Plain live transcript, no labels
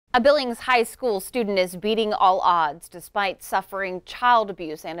A Billings High School student is beating all odds despite suffering child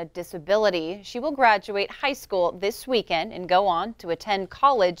abuse and a disability. She will graduate high school this weekend and go on to attend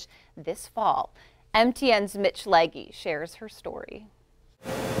college this fall. MTN's Mitch Legge shares her story.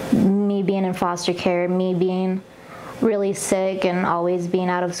 Me being in foster care, me being really sick and always being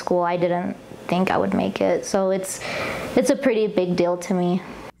out of school, I didn't think I would make it. So it's a pretty big deal to me.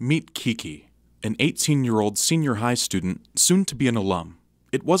 Meet Kiki, an 18-year-old senior high student, soon to be an alum.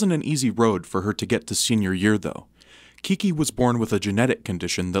 It wasn't an easy road for her to get to senior year, though. Kiki was born with a genetic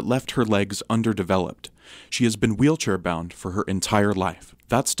condition that left her legs underdeveloped. She has been wheelchair-bound for her entire life.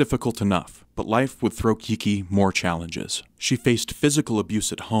 That's difficult enough, but life would throw Kiki more challenges. She faced physical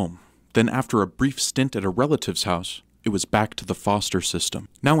abuse at home. Then after a brief stint at a relative's house, it was back to the foster system.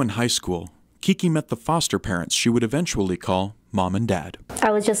 Now in high school, Kiki met the foster parents she would eventually call Mom and Dad. I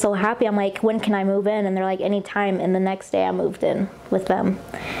was just so happy. I'm like, when can I move in? And they're like, anytime. And the next day I moved in with them.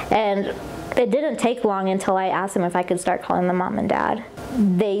 And it didn't take long until I asked them if I could start calling them Mom and Dad.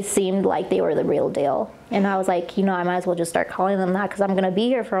 They seemed like they were the real deal. And I was like, I might as well just start calling them that because I'm going to be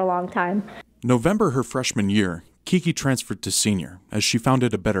here for a long time. November her freshman year, Kiki transferred to senior as she found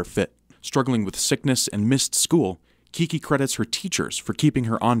it a better fit. Struggling with sickness and missed school, Kiki credits her teachers for keeping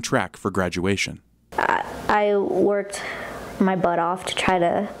her on track for graduation. I worked my butt off to try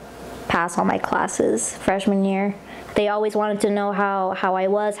to pass all my classes freshman year. They always wanted to know how I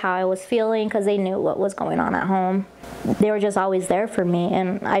was feeling because they knew what was going on at home. They were just always there for me,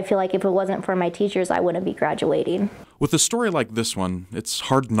 and I feel like if it wasn't for my teachers, I wouldn't be graduating. With a story like this one, it's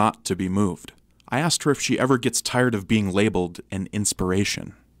hard not to be moved. I asked her if she ever gets tired of being labeled an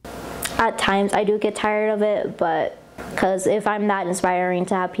inspiration. At times I do get tired of it, but because if I'm that inspiring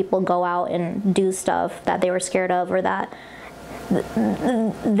to have people go out and do stuff that they were scared of or that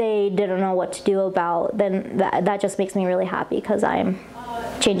they didn't know what to do about, then that just makes me really happy because I'm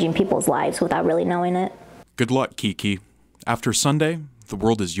changing people's lives without really knowing it. Good luck, Kiki. After Sunday, the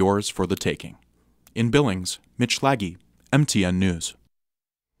world is yours for the taking. In Billings, Mitch Legge, MTN News.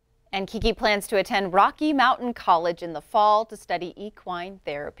 And Kiki plans to attend Rocky Mountain College in the fall to study equine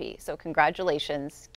therapy. So congratulations.